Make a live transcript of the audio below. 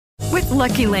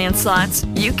Lucky Land Slots,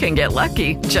 you can get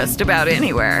lucky just about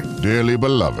anywhere. Dearly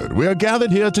beloved, we are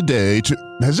gathered here today to...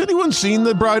 Has anyone seen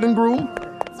the bride and groom?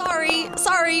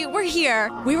 Sorry, we're here.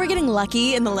 We were getting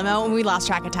lucky in the limo and we lost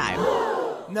track of time.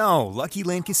 No, Lucky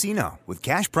Land Casino, with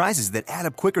cash prizes that add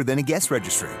up quicker than a guest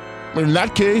registry. In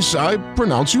that case, I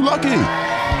pronounce you lucky.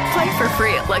 Play for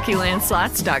free at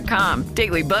LuckyLandSlots.com.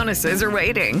 Daily bonuses are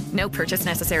waiting. No purchase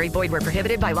necessary. Void where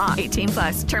prohibited by law.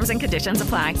 18+. Terms and conditions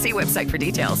apply. See website for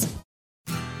details.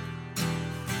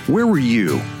 Where were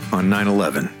you on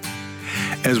 9/11?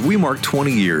 As we mark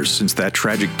 20 years since that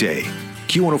tragic day,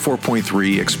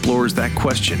 Q104.3 explores that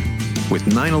question with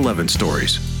 9/11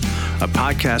 Stories, a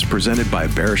podcast presented by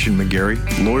Barish and McGarry,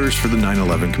 lawyers for the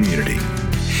 9/11 community.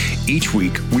 Each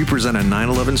week, we present a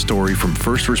 9/11 story from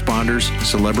first responders,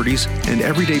 celebrities, and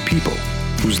everyday people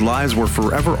whose lives were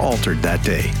forever altered that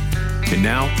day. And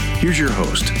now, here's your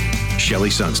host, Shelley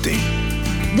Sunstein.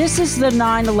 This is the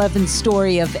 9/11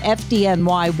 story of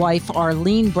FDNY wife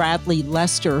Arlene Bradley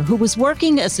Lester, who was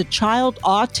working as a child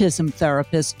autism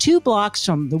therapist 2 blocks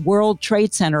from the World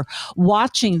Trade Center,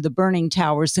 watching the burning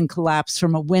towers and collapse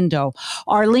from a window.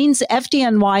 Arlene's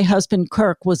FDNY husband,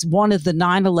 Kirk, was one of the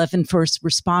 9/11 first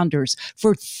responders.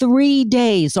 For 3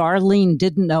 days, Arlene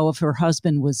didn't know if her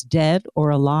husband was dead or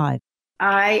alive.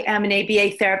 I am an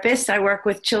ABA therapist. I work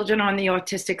with children on the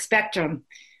autistic spectrum.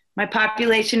 My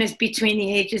population is between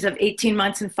the ages of 18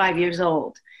 months and 5 years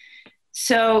old.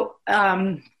 So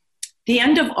the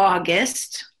end of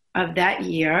August of that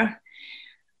year,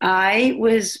 I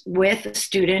was with a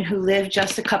student who lived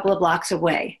just a couple of blocks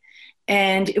away.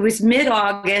 And it was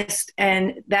mid-August,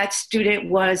 and that student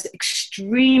was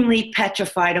extremely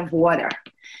petrified of water.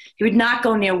 He would not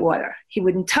go near water. He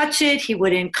wouldn't touch it. He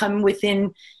wouldn't come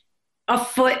within a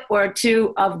foot or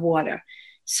two of water.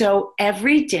 So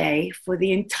every day for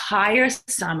the entire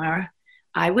summer,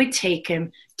 I would take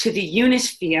him to the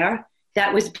Unisphere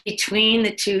that was between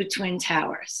the 2 twin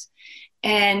towers.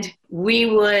 And we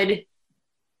would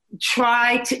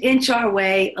try to inch our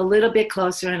way a little bit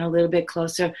closer and a little bit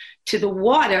closer to the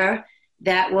water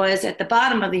that was at the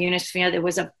bottom of the Unisphere. There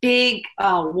was a big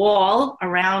wall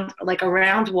around, like a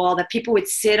round wall that people would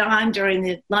sit on during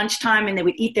the lunchtime, and they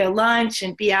would eat their lunch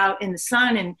and be out in the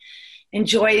sun and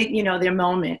enjoy, their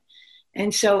moment.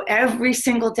 And so every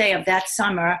single day of that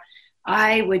summer,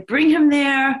 I would bring him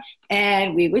there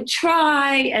and we would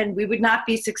try, and we would not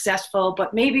be successful,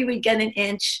 but maybe we'd get an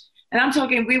inch. And I'm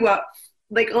talking, we were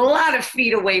like a lot of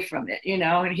feet away from it,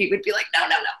 and he would be like, no.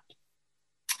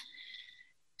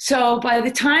 So by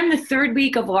the time the 3rd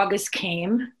week of August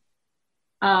came,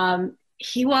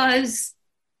 he was,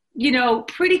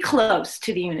 pretty close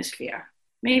to the Unisphere,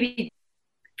 maybe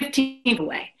 15 feet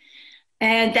away.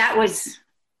 And that was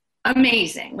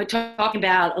amazing. We're talking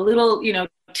about a little,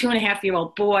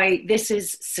 2.5-year-old boy. This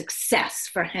is success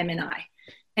for him and I.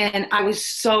 And I was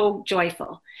so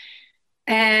joyful.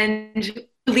 And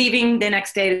leaving the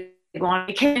next day to go on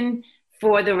vacation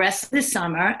for the rest of the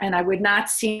summer, and I would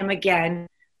not see him again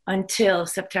until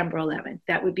September 11th.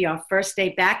 That would be our first day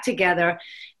back together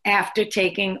after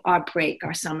taking our break,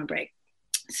 our summer break.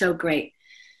 So great.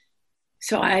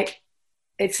 So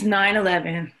it's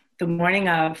 9/11. The morning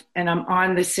of, and I'm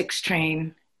on the 6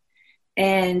 train,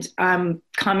 and I'm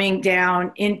coming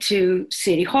down into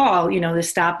City Hall, the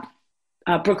stop,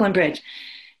 Brooklyn Bridge,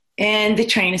 and the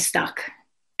train is stuck,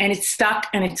 and it's stuck,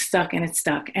 and it's stuck, and it's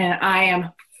stuck, and I am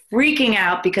freaking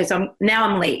out because I'm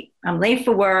late. I'm late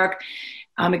for work.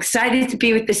 I'm excited to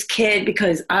be with this kid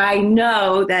because I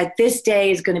know that this day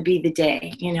is going to be the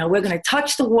day. We're going to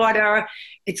touch the water.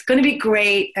 It's going to be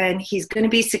great, and he's going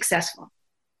to be successful.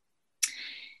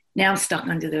 Now I'm stuck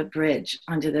under the bridge,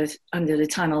 under the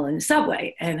tunnel in the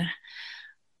subway, and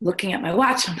looking at my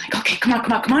watch, I'm like, okay, come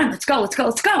on, let's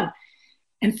go.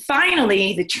 And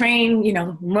finally, the train,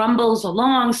 rumbles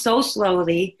along so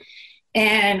slowly,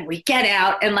 and we get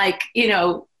out, and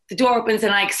the door opens,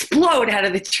 and I explode out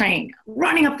of the train,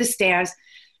 running up the stairs.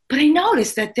 But I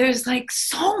noticed that there's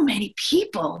so many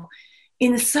people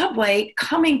in the subway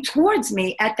coming towards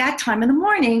me at that time in the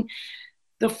morning.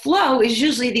 The flow is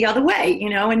usually the other way,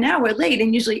 and now we're late,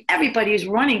 and usually everybody is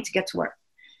running to get to work.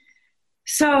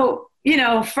 So,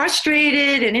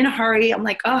 frustrated and in a hurry, I'm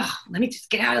like, oh, let me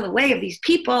just get out of the way of these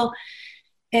people.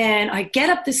 And I get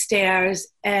up the stairs,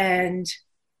 and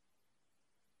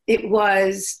it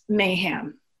was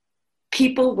mayhem.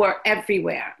 People were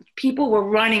everywhere. People were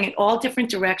running in all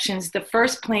different directions. The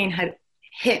first plane had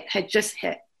just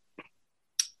hit,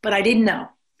 but I didn't know.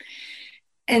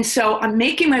 And so I'm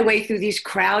making my way through these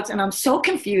crowds, and I'm so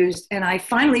confused. And I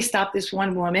finally stop this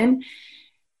one woman,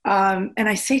 and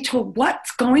I say to her,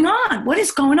 "What's going on? What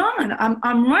is going on?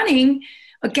 I'm running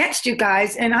against you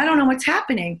guys, and I don't know what's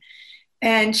happening.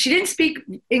 And she didn't speak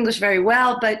English very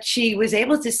well, but she was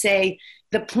able to say,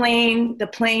 the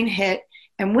plane hit.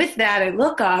 And with that, I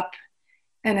look up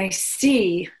and I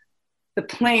see the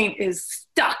plane is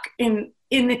stuck in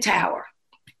the tower.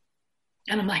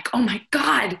 And I'm like, oh my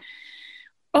God,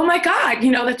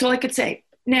 that's all I could say.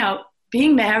 Now,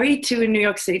 being married to a New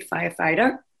York City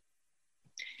firefighter,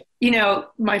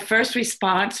 my first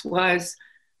response was,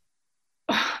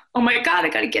 oh my God, I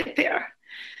got to get there.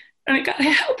 And I got to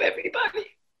help everybody,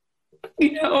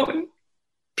 and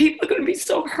people are going to be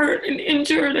so hurt and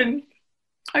injured, and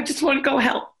I just want to go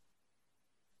help.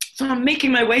 So I'm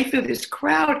making my way through this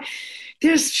crowd.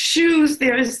 There's shoes,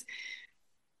 there's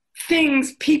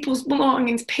things, people's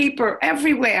belongings, paper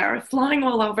everywhere, flying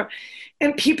all over.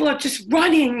 And people are just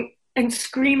running and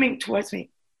screaming towards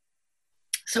me.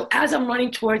 So as I'm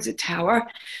running towards the tower,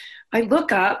 I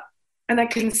look up and I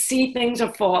can see things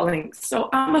are falling. So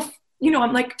I'm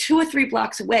like 2 or 3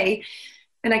 blocks away,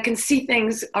 and I can see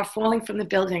things are falling from the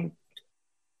building.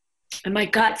 And my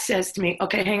gut says to me,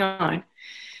 okay, hang on.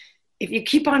 If you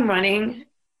keep on running,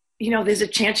 there's a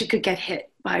chance you could get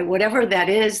hit by whatever that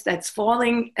is that's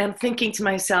falling. And I'm thinking to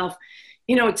myself,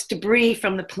 it's debris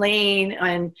from the plane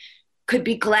and could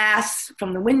be glass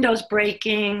from the windows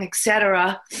breaking,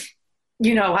 etc.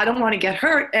 I don't want to get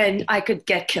hurt and I could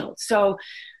get killed. So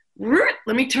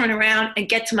let me turn around and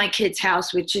get to my kid's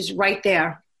house, which is right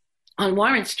there on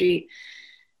Warren Street.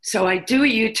 So I do a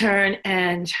U-turn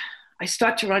and I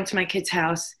start to run to my kid's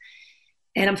house.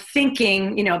 And I'm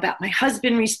thinking, about my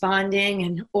husband responding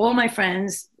and all my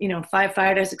friends,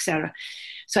 firefighters, etc.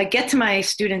 So I get to my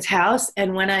student's house,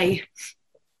 and when I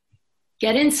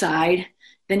get inside,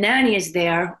 the nanny is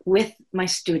there with my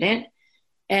student,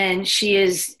 and she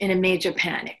is in a major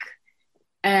panic.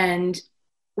 And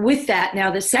with that,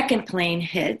 now the second plane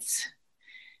hits,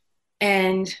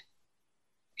 and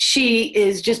she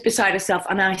is just beside herself.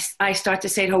 And I start to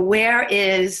say to her, where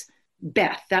is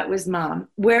Beth? That was mom.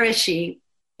 Where is she?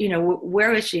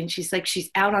 Where is she? And she's like, she's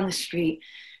out on the street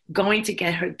going to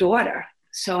get her daughter.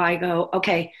 So I go,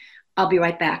 okay, I'll be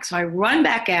right back. So I run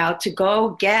back out to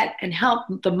go get and help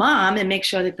the mom and make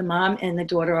sure that the mom and the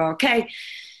daughter are okay.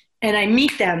 And I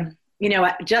meet them,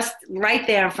 just right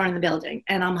there in front of the building.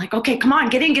 And I'm like, okay, come on,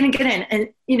 get in. And,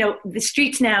 the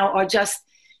streets now are just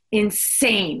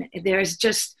insane. There's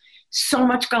just so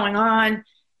much going on.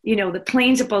 The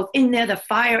planes are both in there, the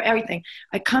fire, everything.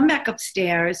 I come back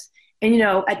upstairs, and,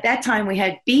 at that time we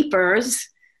had beepers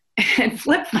and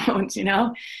flip phones,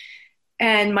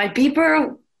 and my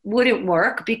beeper wouldn't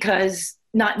work because,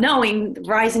 not knowing, the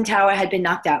Verizon tower had been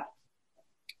knocked out.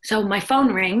 So my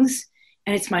phone rings,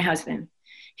 and it's my husband.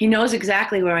 He knows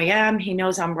exactly where I am. He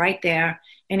knows I'm right there,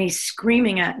 and he's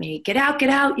screaming at me, get out,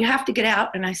 you have to get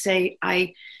out. And I say,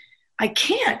 I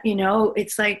can't,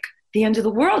 it's like the end of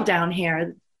the world down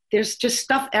here. There's just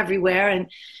stuff everywhere and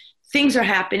things are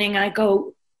happening. And I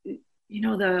go,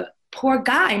 the poor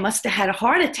guy must have had a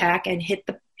heart attack and hit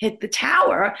the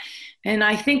tower. And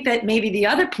I think that maybe the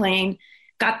other plane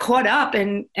got caught up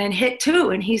and hit too.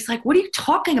 And he's like, what are you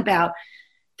talking about?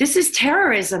 This is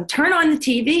terrorism. Turn on the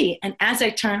TV. And as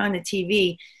I turn on the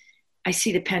TV, I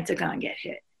see the Pentagon get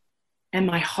hit. And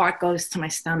my heart goes to my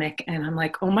stomach. And I'm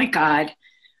like, oh my God.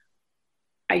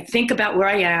 I think about where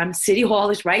I am. City Hall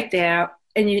is right there.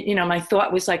 And, my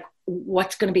thought was like,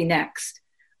 what's going to be next?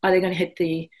 Are they going to hit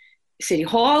the City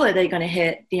Hall? Are they going to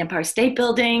hit the Empire State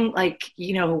Building? Like,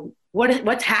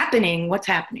 what's happening? What's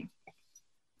happening?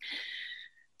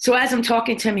 So as I'm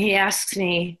talking to him, he asks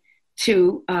me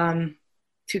to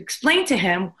explain to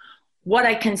him what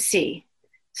I can see.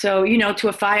 So, to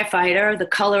a firefighter, the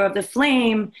color of the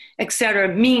flame, et cetera,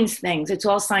 means things. It's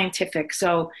all scientific.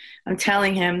 So I'm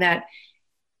telling him that,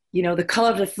 the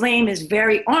color of the flame is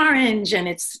very orange and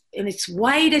it's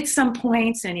white at some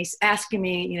points. And he's asking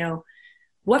me,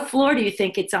 what floor do you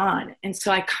think it's on? And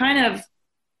so I kind of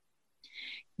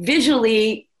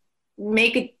visually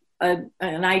make an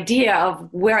idea of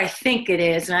where I think it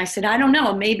is. And I said, I don't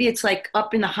know, maybe it's like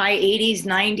up in the high 80s,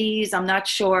 90s. I'm not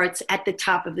sure. It's at the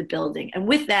top of the building. And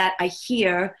with that, I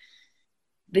hear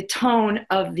the tone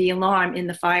of the alarm in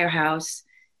the firehouse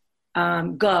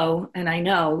go, and I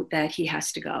know that he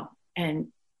has to go. And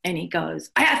he goes,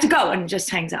 I have to go, and just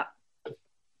hangs up.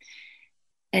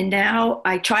 And now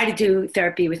I try to do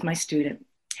therapy with my student.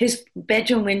 His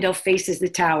bedroom window faces the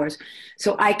towers,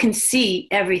 so I can see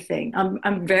everything.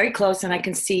 I'm very close, and I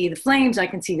can see the flames. I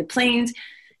can see the planes,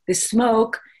 the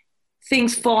smoke,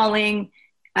 things falling.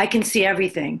 I can see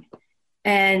everything.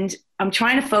 And I'm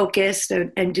trying to focus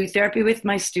and do therapy with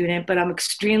my student, but I'm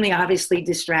extremely obviously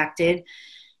distracted.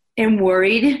 am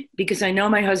worried because I know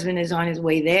my husband is on his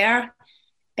way there.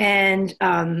 And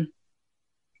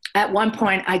at one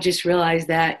point, I just realized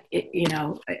that,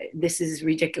 this is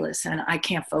ridiculous and I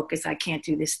can't focus. I can't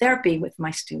do this therapy with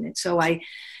my students. So I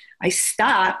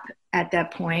stop at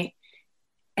that point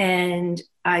and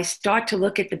I start to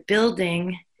look at the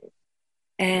building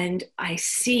and I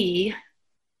see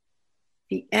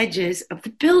the edges of the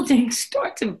building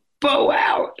start to bow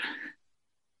out.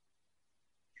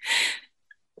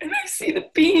 And I see the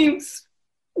beams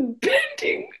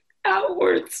bending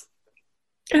outwards.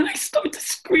 And I start to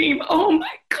scream, oh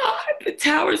my God, the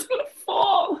tower's gonna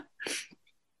fall.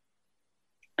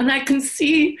 And I can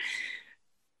see,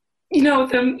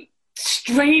 them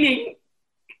straining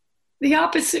the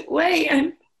opposite way.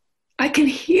 And I can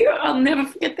hear, I'll never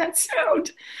forget that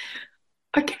sound.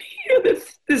 I can hear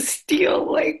the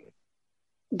steel like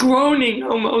groaning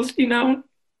almost,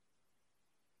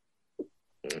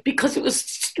 because it was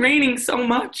straining so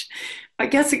much, I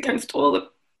guess against all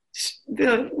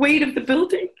the weight of the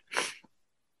building.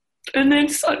 And then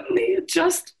suddenly it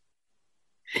just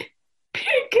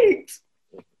pancakes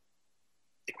in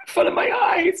front of my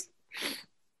eyes.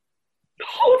 The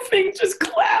whole thing just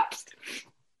collapsed.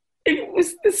 And it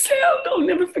was the sound, I'll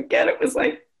never forget. It was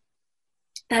like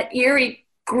that eerie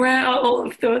growl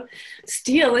of the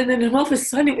steel. And then all of a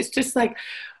sudden it was just like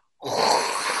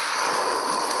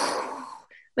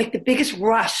the biggest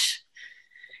rush.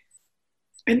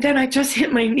 And then I just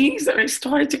hit my knees and I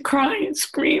started to cry and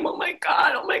scream, oh my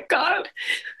God,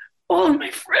 all of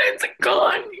my friends are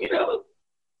gone,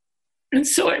 And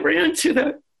so I ran to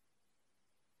the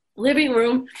living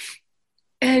room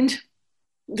and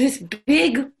this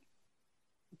big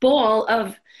ball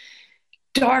of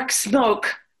dark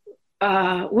smoke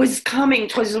was coming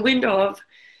towards the window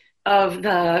of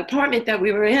the apartment that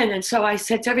we were in. And so I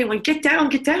said to everyone, get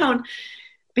down.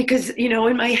 Because,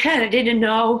 in my head, I didn't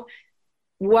know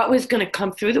what was going to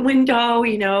come through the window,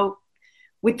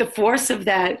 with the force of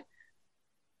that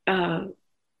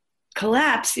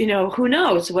collapse, who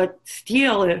knows what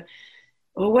steel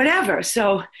or whatever.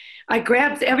 So I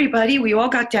grabbed everybody. We all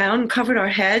got down and covered our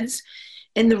heads.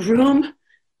 And the room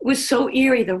was so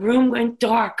eerie. The room went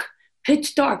dark,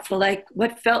 pitch dark for like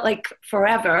what felt like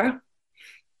forever.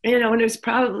 And it was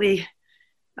probably,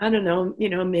 I don't know,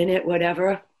 a minute,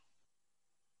 whatever.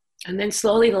 And then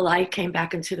slowly the light came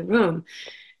back into the room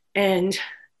and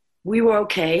we were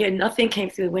okay and nothing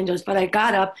came through the windows. But I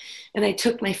got up and I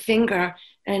took my finger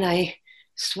and I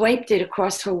swiped it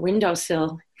across her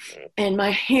windowsill and my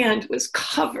hand was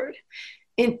covered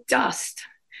in dust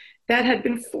that had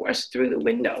been forced through the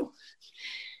window.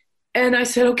 And I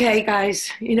said, okay, guys,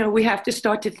 we have to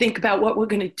start to think about what we're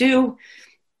going to do.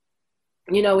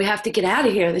 We have to get out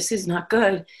of here. This is not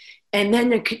good. And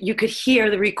then you could hear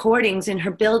the recordings in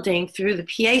her building through the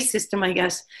PA system, I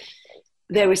guess.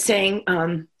 They were saying,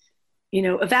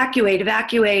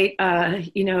 evacuate,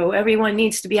 everyone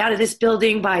needs to be out of this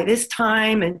building by this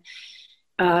time. And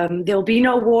there'll be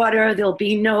no water, there'll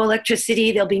be no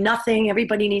electricity, there'll be nothing.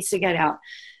 Everybody needs to get out.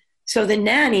 So the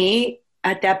nanny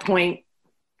at that point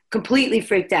completely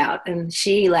freaked out and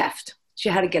she left. She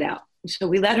had to get out. So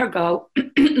we let her go.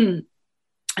 And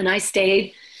I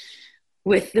stayed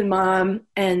with the mom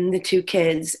and the two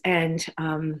kids. And,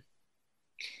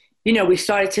 we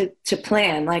started to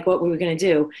plan like what we were going to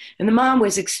do. And the mom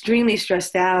was extremely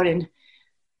stressed out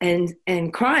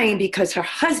and crying because her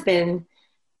husband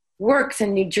works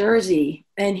in New Jersey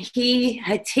and he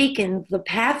had taken the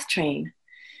PATH train,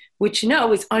 which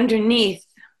was underneath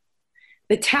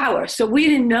the tower. So we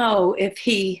didn't know if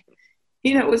he,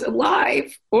 was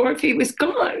alive or if he was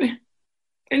gone.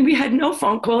 And we had no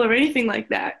phone call or anything like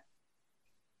that.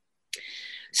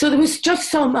 So there was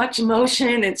just so much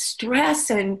emotion and stress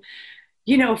and,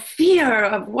 fear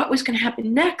of what was going to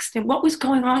happen next and what was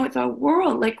going on with our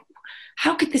world. Like,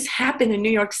 how could this happen in New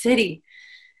York City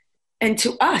and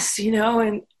to us,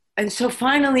 And so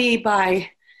finally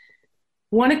by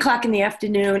 1:00 in the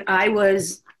afternoon, I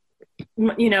was,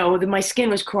 my skin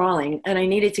was crawling and I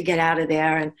needed to get out of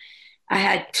there. And I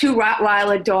had 2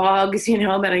 Rottweiler dogs,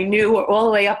 that I knew were all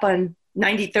the way up on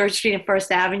 93rd Street and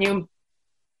First Avenue.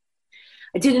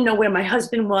 I didn't know where my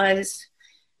husband was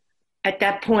at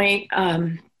that point.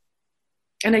 And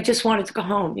I just wanted to go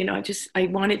home. I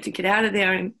wanted to get out of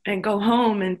there and go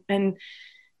home and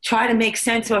try to make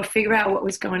sense or figure out what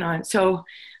was going on. So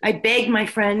I begged my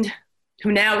friend,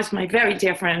 who now is my very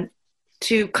dear friend,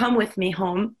 to come with me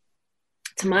home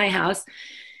to my house.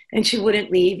 And she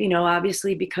wouldn't leave,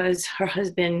 obviously because her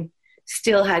husband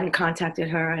still hadn't contacted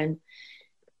her and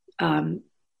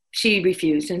she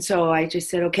refused. And so I just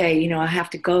said, okay, I have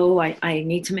to go. I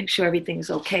need to make sure everything's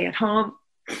okay at home.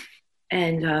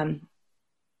 and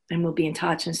we'll be in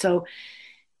touch. And so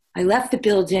I left the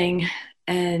building,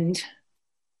 and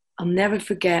I'll never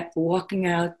forget walking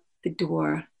out the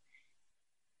door,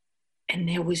 and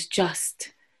there was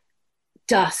just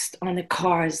dust on the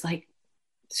cars, like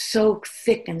so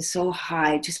thick and so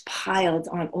high, just piled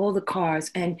on all the cars.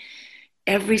 And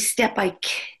every step I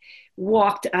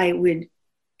walked, I would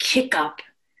kick up.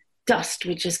 Dust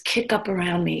would just kick up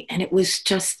around me, and it was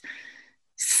just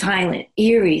silent,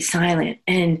 eerie silent.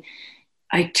 And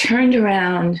I turned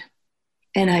around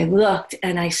and I looked,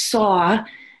 and I saw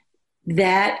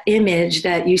that image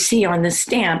that you see on the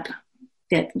stamp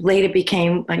that later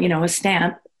became, a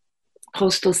stamp,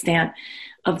 postal stamp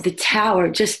of the tower,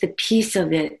 just the piece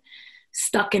of it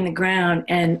stuck in the ground,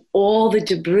 and all the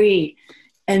debris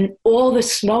and all the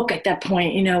smoke at that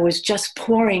point, was just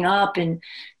pouring up, and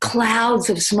clouds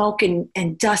of smoke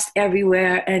and dust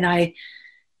everywhere. And I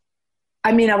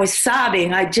was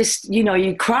sobbing. I just,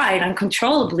 you cried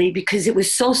uncontrollably because it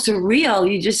was so surreal.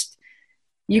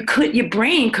 Your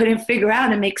brain couldn't figure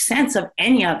out and make sense of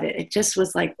any of it. It just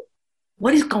was like,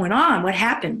 what is going on? What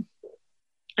happened?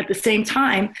 At the same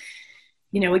time,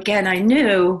 again, I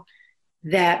knew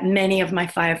that many of my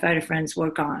firefighter friends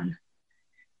were gone.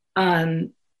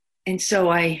 And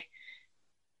so I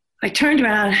turned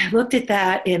around, looked at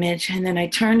that image, and then I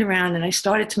turned around and I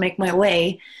started to make my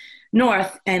way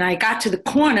north, and I got to the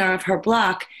corner of her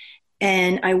block,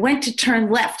 and I went to turn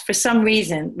left for some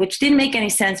reason, which didn't make any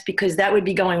sense because that would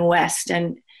be going west.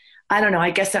 And I don't know,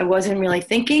 I guess I wasn't really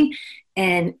thinking.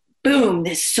 And boom,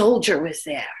 this soldier was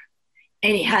there.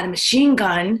 And he had a machine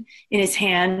gun in his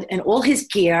hand and all his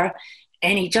gear.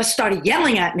 And he just started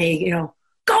yelling at me, go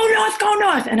north, go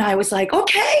north. And I was like,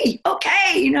 okay.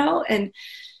 And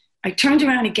I turned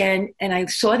around again, and I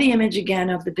saw the image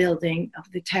again of the building,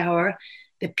 of the tower,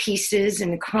 the pieces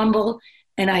and the crumble.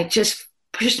 And I just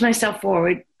pushed myself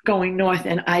forward going north.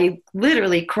 And I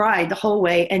literally cried the whole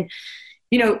way. And,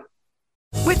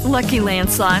 with Lucky Land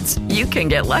Slots, you can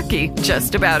get lucky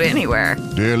just about anywhere.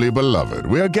 Dearly beloved,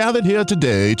 we are gathered here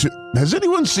today to... Has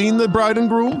anyone seen the bride and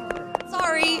groom?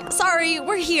 Sorry,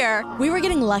 we're here. We were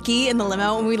getting lucky in the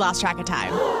limo and we lost track of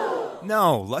time.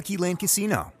 No, Lucky Land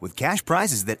Casino, with cash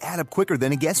prizes that add up quicker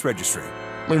than a guest registry.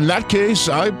 In that case,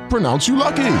 I pronounce you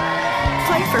lucky.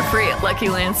 Play for free at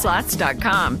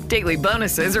LuckyLandSlots.com. Daily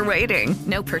bonuses are waiting.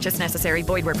 No purchase necessary.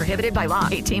 Void where prohibited by law.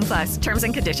 18+. Terms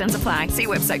and conditions apply. See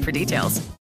website for details.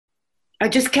 I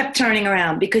just kept turning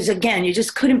around because, again, you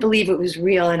just couldn't believe it was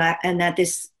real, and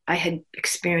I had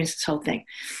experienced this whole thing.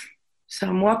 So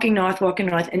I'm walking north,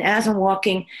 and as I'm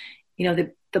walking,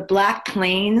 the black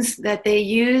planes that they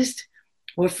used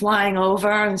were flying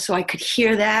over, and so I could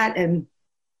hear that, and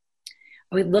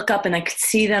I would look up and I could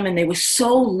see them, and they were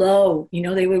so low,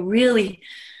 they were really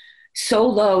so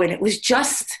low, and it was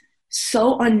just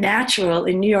so unnatural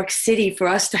in New York City for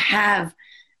us to have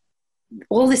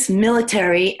all this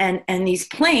military and these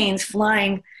planes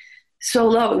flying so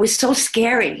low. It was so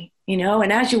scary,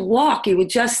 and as you walk, you were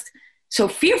just so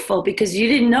fearful because you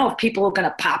didn't know if people were going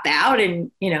to pop out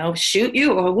and, shoot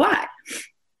you or what.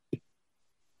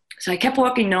 So I kept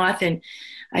walking north, and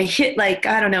I hit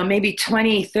maybe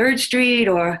 23rd Street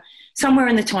or somewhere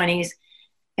in the 20s.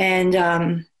 And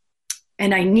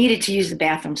I needed to use the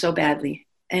bathroom so badly.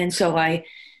 And so I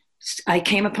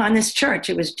came upon this church.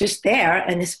 It was just there.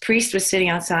 And this priest was sitting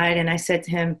outside, and I said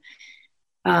to him,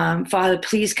 Father,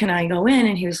 please, can I go in?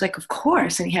 And he was like, of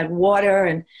course. And he had water,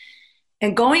 and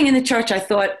going in the church, I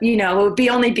thought, it would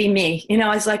only be me.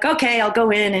 I was like, okay, I'll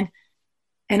go in.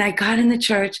 And I got in the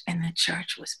church, and the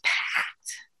church was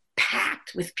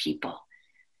packed with people.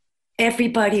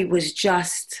 Everybody was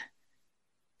just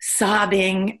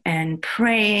sobbing and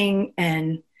praying,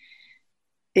 and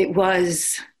it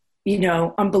was,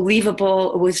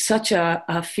 unbelievable. It was such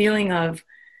a feeling of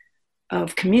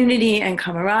community and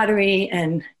camaraderie,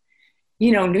 and,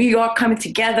 New York coming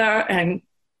together, and,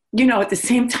 at the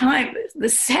same time, the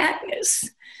sadness,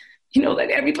 that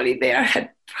everybody there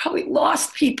had probably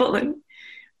lost people,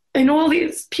 and all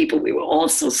these people, we were all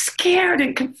so scared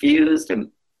and confused.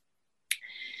 And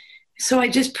so I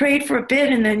just prayed for a bit,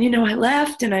 and then, I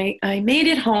left, and I made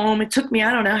it home. It took me,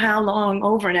 I don't know how long,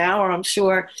 over an hour, I'm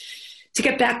sure, to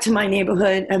get back to my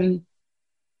neighborhood. And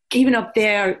even up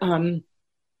there on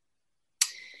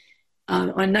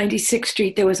 96th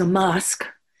Street, there was a mosque,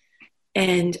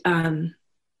 and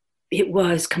it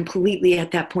was completely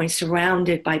at that point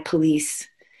surrounded by police,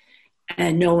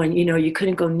 and no one, you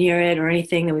couldn't go near it or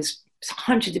anything. There was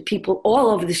hundreds of people all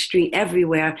over the street,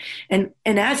 everywhere. And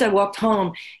as I walked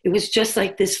home, it was just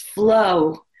like this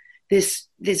flow, this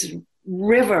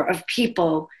river of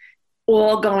people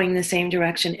all going the same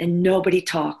direction, and nobody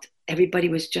talked. everybody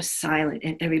was just silent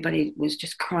and everybody was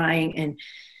just crying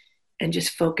and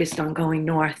just focused on going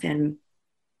north. And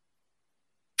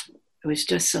it was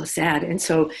just so sad. And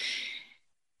so,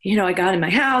 I got in my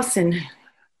house and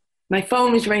my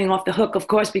phone was ringing off the hook, of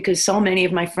course, because so many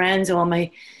of my friends, all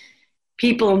my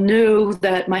people knew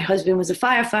that my husband was a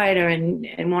firefighter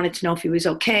and wanted to know if he was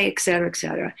okay, et cetera, et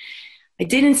cetera. I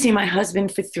didn't see my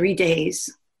husband for 3 days.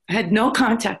 I had no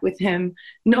contact with him,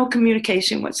 no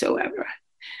communication whatsoever.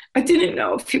 I didn't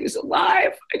know if he was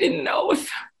alive. I didn't know if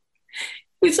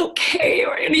he was okay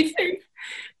or anything.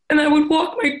 And I would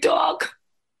walk my dog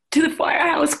to the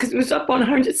firehouse because it was up on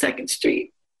 102nd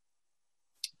Street.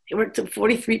 He worked at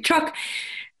 43 truck,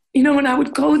 and I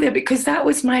would go there because that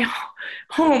was my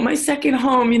home, my second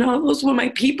home. Those were my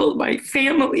people, my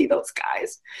family, those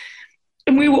guys.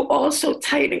 And we were all so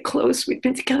tight and close. We'd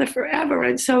been together forever.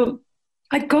 And so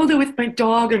I'd go there with my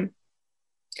dog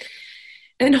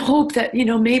and hope that,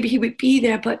 maybe he would be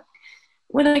there. But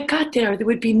when I got there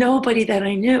would be nobody that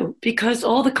I knew because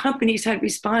all the companies had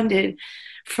responded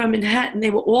from Manhattan.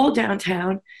 They were all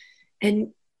downtown,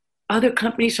 and other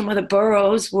companies from other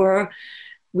boroughs were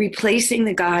replacing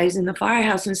the guys in the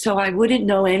firehouse. And so I wouldn't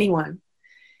know anyone.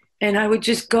 And I would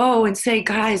just go and say,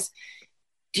 guys,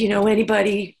 do you know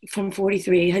anybody from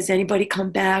 43? Has anybody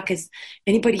come back? Has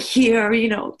anybody here? Have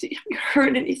you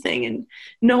heard anything? And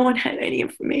no one had any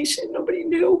information. Nobody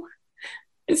knew.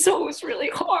 And so it was really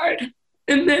hard.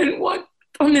 And then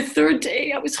on the third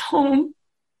day, I was home.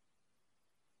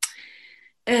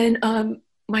 And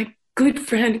my good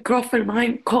friend, girlfriend of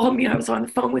mine, called me. I was on the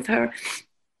phone with her.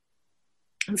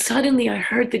 And suddenly I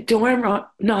heard the door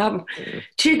knob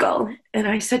jiggle. And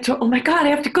I said to her, oh my God, I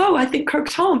have to go. I think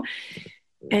Kirk's home.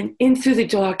 And in through the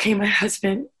door came my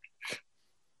husband,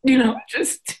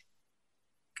 just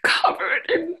covered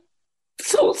and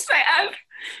so sad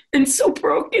and so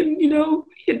broken.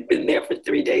 He had been there for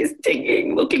 3 days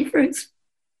digging, looking for his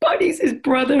buddies, his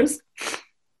brothers.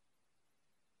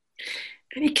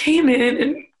 And he came in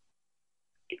and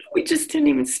we just didn't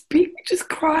even speak. We just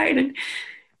cried. And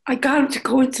I got him to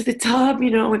go into the tub,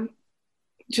 and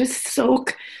just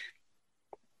soak.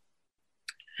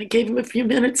 I gave him a few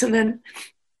minutes and then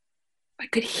I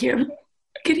could hear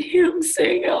him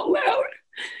saying out loud,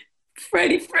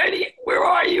 Freddie, where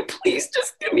are you? Please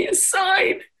just give me a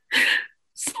sign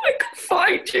so I can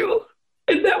find you.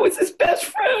 And that was his best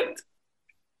friend.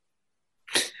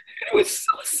 And it was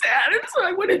so sad. And so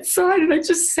I went inside and I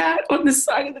just sat on the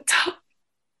side of the tub.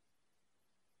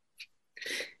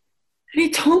 And he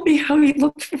told me how he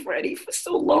looked for Freddie for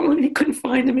so long and he couldn't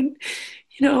find him. And,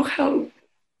 how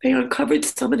they uncovered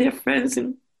some of their friends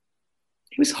and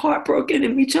he was heartbroken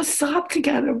and we just sobbed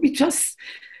together. We just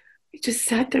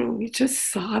sat there and we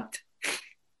just sobbed.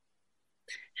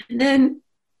 And then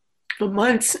for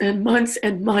months and months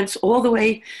and months, all the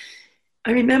way,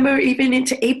 I remember even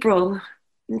into April,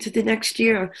 into the next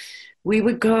year, we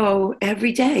would go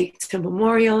every day to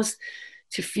memorials,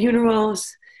 to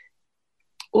funerals,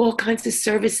 all kinds of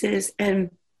services. And,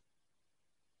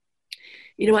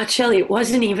 Shelley, it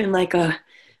wasn't even like a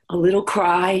little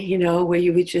cry, where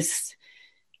you would just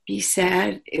be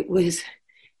sad. It was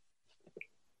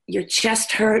your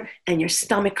chest hurt and your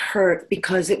stomach hurt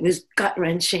because it was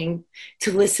gut-wrenching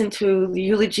to listen to the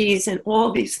eulogies and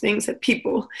all these things that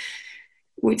people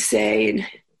would say. And,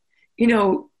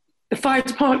 the fire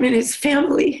department is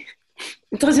family.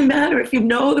 It doesn't matter if you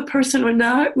know the person or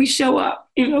not. We show up.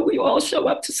 We all show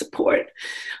up to support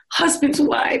husbands,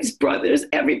 wives, brothers,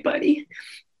 everybody.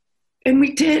 And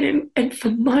we did. And for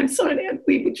months on end,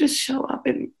 we would just show up.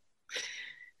 And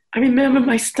I remember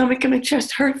my stomach and my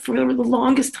chest hurt for the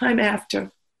longest time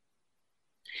after.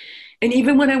 And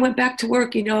even when I went back to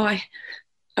work, I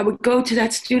would go to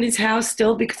that student's house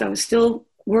still because I was still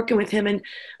working with him. And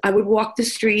I would walk the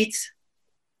streets.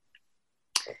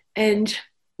 And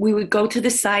we would go to the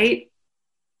site.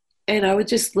 And I would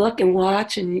just look and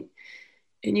watch. And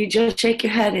you just shake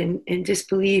your head in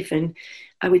disbelief. And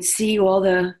I would see all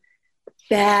the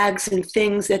bags and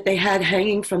things that they had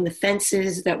hanging from the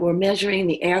fences that were measuring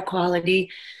the air quality.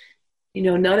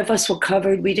 None of us were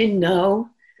covered. We didn't know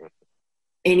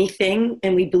anything,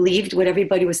 and we believed what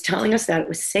everybody was telling us, that it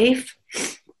was safe.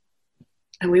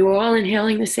 And we were all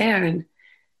inhaling this air. And,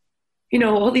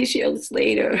 all these years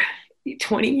later,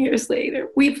 20 years later,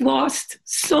 we've lost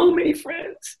so many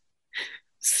friends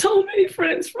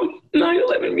from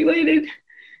 9/11 related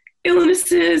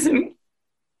illnesses and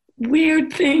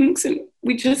weird things. And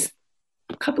we just,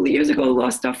 a couple of years ago,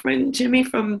 lost our friend Jimmy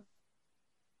from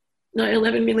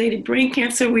 9/11 related brain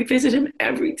cancer. We visit him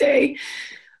every day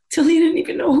till he didn't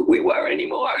even know who we were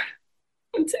anymore.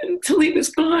 until he was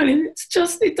gone. And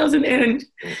it doesn't end.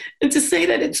 And to say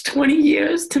that it's 20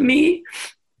 years, to me,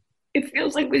 it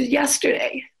feels like it was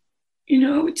yesterday.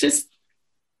 It just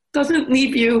doesn't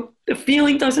leave you. The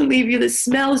feeling doesn't leave you. The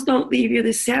smells don't leave you.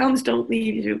 The sounds don't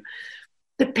leave you.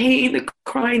 The pain, the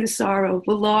crying, the sorrow,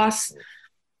 the loss.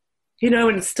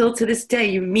 And still to this day,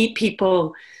 you meet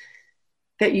people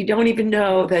that you don't even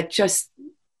know that just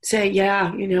say,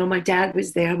 yeah, my dad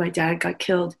was there. My dad got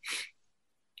killed.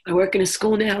 I work in a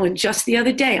school now. And just the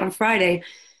other day, on Friday,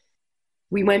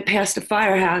 we went past a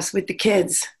firehouse with the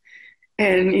kids.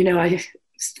 And, I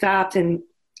stopped and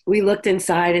we looked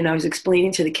inside, and I was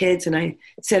explaining to the kids, and I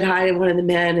said hi to one of the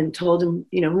men and told him,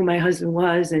 who my husband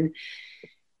was. And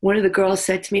one of the girls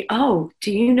said to me, "Oh,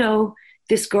 do you know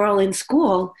this girl in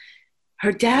school?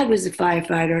 Her dad was a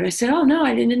firefighter." And I said, "Oh, no,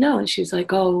 I didn't know." And she was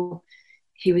like, "Oh,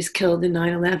 he was killed in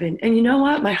 9/11. And you know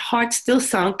what? My heart still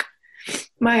sunk.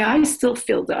 My eyes still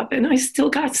filled up. And I still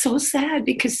got so sad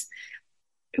because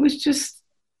it was just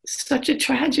such a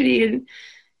tragedy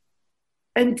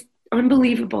and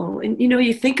unbelievable. And,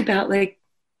 you think about, like,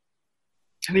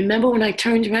 I remember when I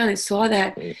turned around and saw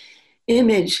that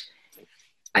image,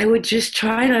 I would just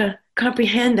try to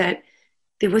comprehend that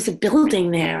there was a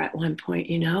building there at one point,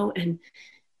 and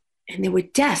there were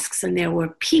desks and there were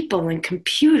people and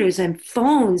computers and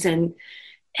phones and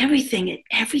everything. And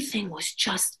everything was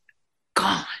just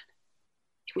gone.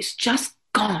 It was just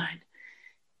gone.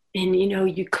 And,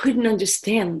 you couldn't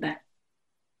understand that.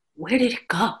 Where did it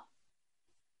go?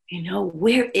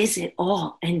 Where is it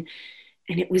all? And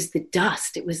it was the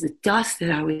dust. It was the dust that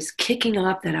I was kicking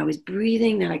up, that I was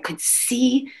breathing, that I could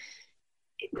see.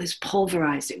 It was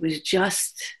pulverized. It was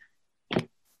just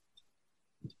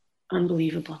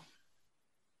unbelievable.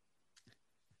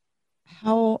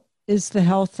 How is the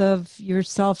health of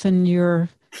yourself and your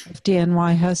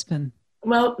FDNY husband?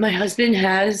 Well, my husband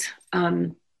has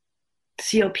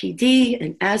COPD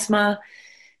and asthma.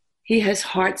 He has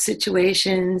heart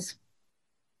situations.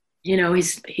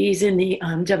 He's in the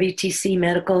WTC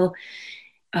medical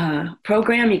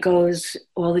program. He goes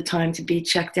all the time to be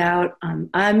checked out.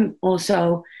 I'm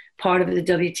also part of the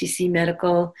WTC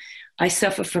medical. I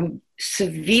suffer from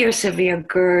severe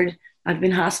GERD. I've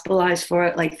been hospitalized for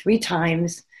it like 3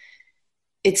 times.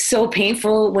 It's so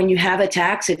painful when you have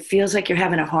attacks. It feels like you're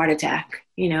having a heart attack,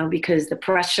 because the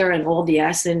pressure and all the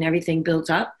acid and everything builds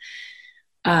up.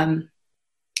 I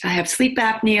have sleep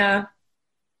apnea.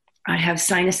 I have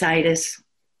sinusitis.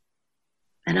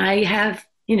 And I have,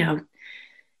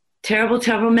 terrible,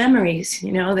 terrible memories,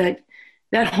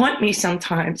 that haunt me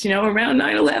sometimes, around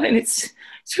 9/11. It's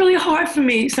really hard for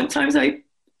me. Sometimes I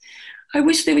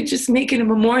wish they would just make it a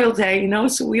Memorial Day,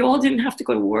 so we all didn't have to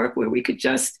go to work, where we could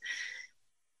just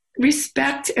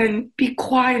respect and be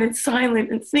quiet and silent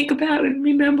and think about and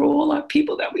remember all our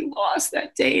people that we lost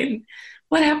that day and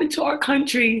what happened to our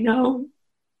country,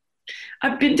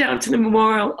 I've been down to the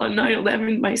memorial on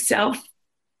 9/11 myself.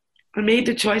 I made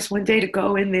the choice one day to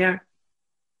go in there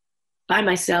by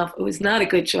myself. It was not a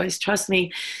good choice, trust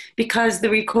me, because the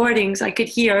recordings, I could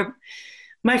hear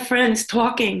my friends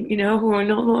talking, who are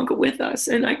no longer with us.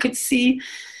 And I could see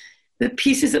the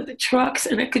pieces of the trucks,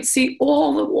 and I could see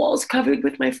all the walls covered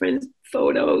with my friends'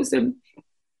 photos. And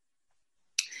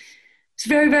it's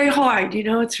very, very hard,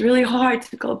 it's really hard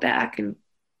to go back and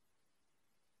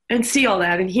see all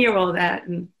that and hear all that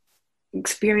and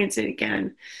experience it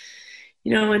again,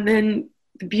 and then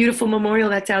the beautiful memorial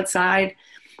that's outside,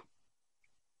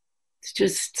 it's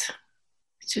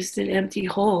just an empty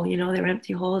hole, they're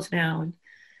empty holes now. And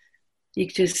you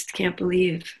just can't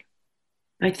believe.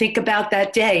 I think about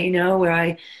that day, where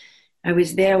I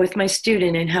was there with my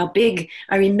student and how big,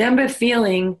 I remember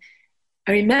thinking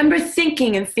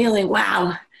and feeling,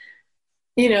 wow,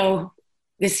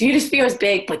 this Unisphere is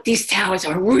big, but these towers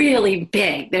are really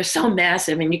big. They're so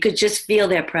massive, and you could just feel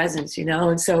their presence,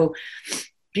 And so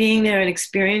being there and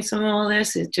experiencing all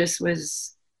this, it just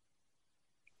was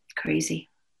crazy.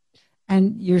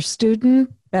 And your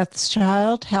student, Beth's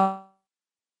child, how?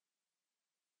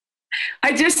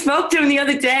 I just spoke to him the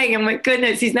other day, and my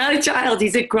goodness, he's not a child.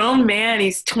 He's a grown man.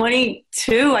 He's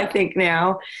 22, I think,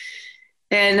 now.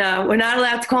 And we're not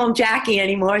allowed to call him Jackie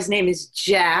anymore. His name is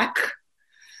Jack.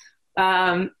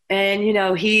 And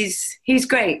he's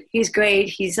great. He's great.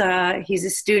 He's a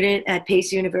student at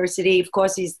Pace University. Of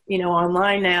course, he's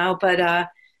online now, but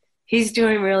he's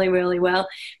doing really, really well.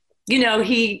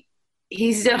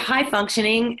 He's a high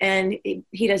functioning, and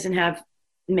he doesn't have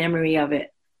memory of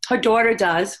it. Her daughter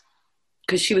does,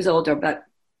 because she was older, but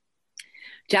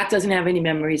Jack doesn't have any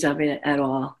memories of it at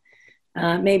all.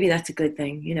 Maybe that's a good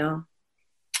thing,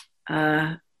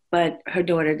 but her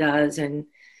daughter does, and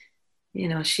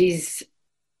she's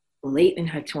late in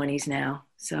her 20s now.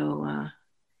 So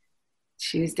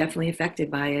she was definitely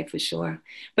affected by it for sure.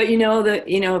 But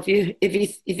if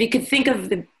you could think of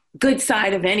the good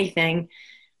side of anything,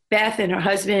 Beth and her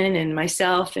husband and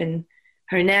myself and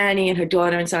her nanny and her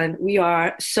daughter and son, we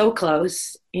are so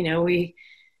close. We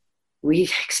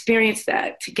experienced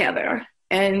that together.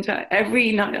 And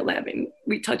every 9/11,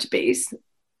 we touch base.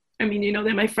 I mean,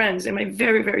 they're my friends. They're my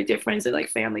very, very dear friends. They're like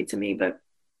family to me. But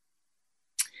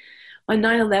on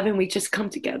 9/11, we just come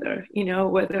together,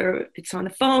 whether it's on the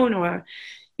phone or,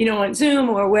 on Zoom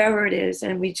or wherever it is.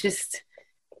 And we just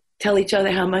tell each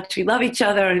other how much we love each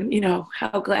other and,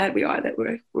 how glad we are that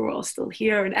we're all still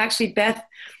here. And actually, Beth,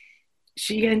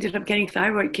 she ended up getting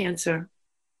thyroid cancer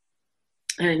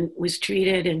and was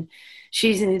treated. And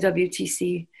she's in the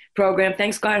WTC program.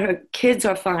 Thanks God her kids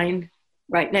are fine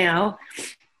right now.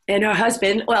 And her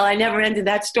husband, well, I never ended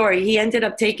that story. He ended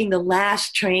up taking the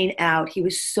last train out. He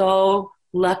was so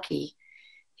lucky.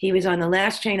 He was on the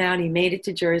last train out. He made it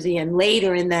to Jersey. And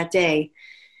later in that day,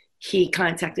 he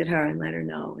contacted her and let her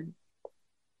know.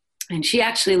 And she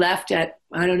actually left at,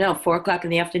 4:00 in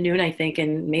the afternoon, I think,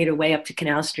 and made her way up to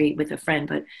Canal Street with a friend.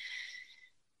 But,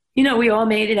 we all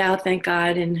made it out, thank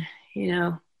God. And,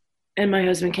 and my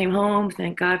husband came home.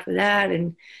 Thank God for that.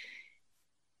 And,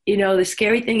 the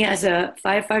scary thing as a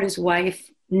firefighter's wife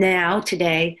now,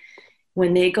 today,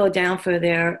 when they go down for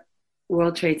their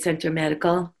World Trade Center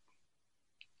medical,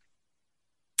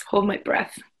 hold my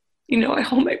breath. I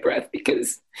hold my breath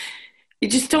because you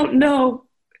just don't know,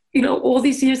 all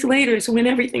these years later is when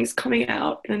everything's coming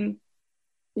out and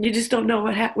you just don't know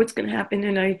what's going to happen.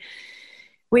 And I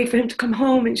wait for him to come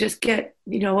home and just get,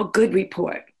 a good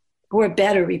report or a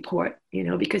better report,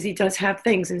 because he does have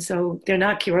things. And so they're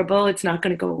not curable. It's not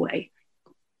going to go away.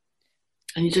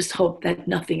 And you just hope that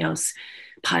nothing else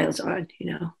piles on,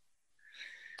 Yeah.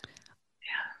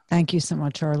 Thank you so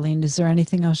much, Arlene. Is there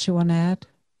anything else you want to add?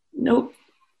 Nope.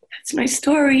 That's my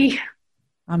story.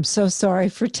 I'm so sorry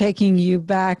for taking you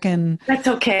back. And that's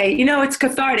okay. It's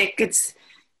cathartic.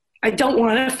 I don't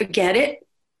want to forget it.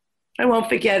 I won't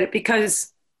forget it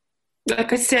because,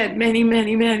 like I said, many,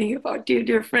 many, many of our dear,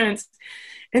 dear friends,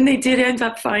 and they did end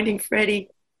up finding Freddie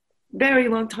very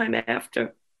long time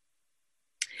after.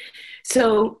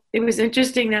 So it was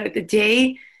interesting that the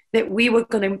day that we were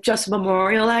going to just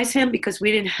memorialize him, because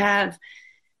we didn't have,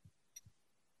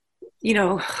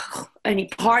 any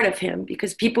part of him,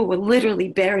 because people were literally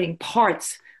burying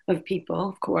parts of people,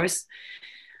 of course,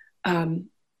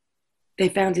 they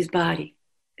found his body.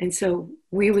 And so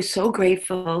we were so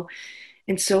grateful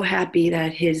and so happy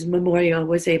that his memorial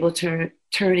was able to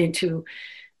turn into,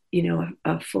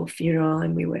 a full funeral,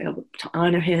 and we were able to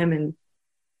honor him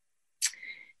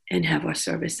and have our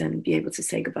service and be able to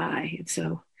say goodbye. And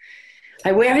so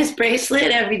I wear his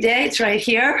bracelet every day. It's right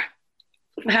here.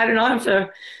 I've had it on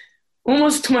for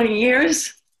almost 20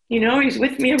 years. He's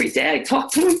with me every day. I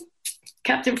talk to him,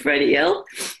 Captain Freddie Hill.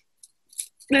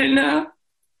 And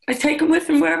I take him with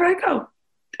him wherever I go.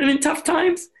 And in tough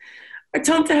times, I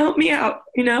tell him to help me out,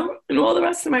 and all the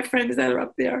rest of my friends that are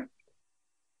up there.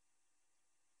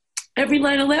 Every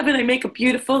 9/11,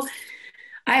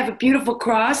 I have a beautiful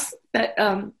cross that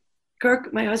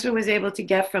Kirk, my husband, was able to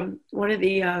get from one of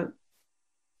the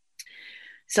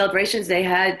celebrations they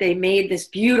had. They made this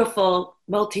beautiful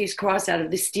Maltese cross out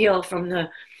of the steel from the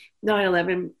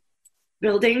 9/11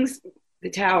 buildings, the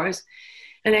towers.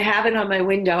 And I have it on my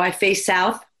window. I face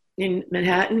south in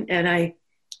Manhattan, and I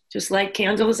just light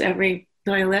candles every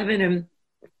 9/11. And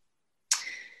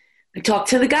I talk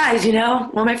to the guys,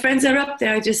 all my friends that are up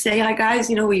there. I just say, hi, guys,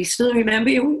 we still remember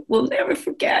you. We'll never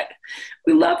forget.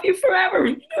 We love you forever.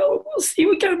 We'll see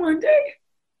you again one day.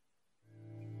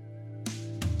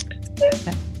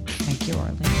 Thank you,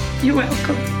 Arlene. You're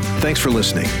welcome. Thanks for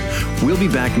listening. We'll be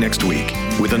back next week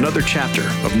with another chapter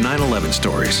of 9/11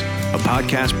 Stories, a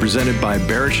podcast presented by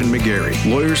Barish and McGarry,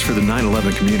 lawyers for the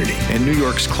 9/11 community, and New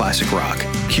York's classic rock,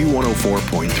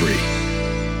 Q104.3.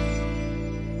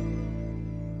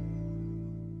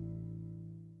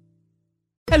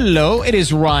 Hello, it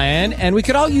is Ryan, and we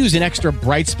could all use an extra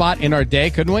bright spot in our day,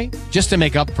 couldn't we? Just to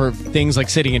make up for things like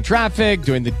sitting in traffic,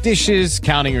 doing the dishes,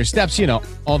 counting your steps,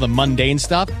 all the mundane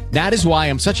stuff. That is why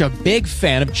I'm such a big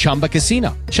fan of Chumba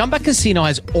Casino. Chumba Casino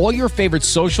has all your favorite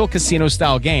social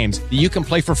casino-style games that you can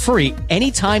play for free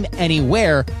anytime,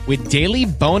 anywhere with daily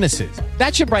bonuses.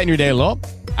 That should brighten your day a little.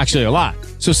 Actually, a lot.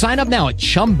 So sign up now at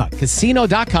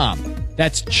ChumbaCasino.com.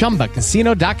 That's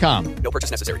ChumbaCasino.com. No purchase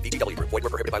necessary. VGW Group. Void where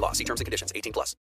prohibited by law. See terms and conditions. 18+.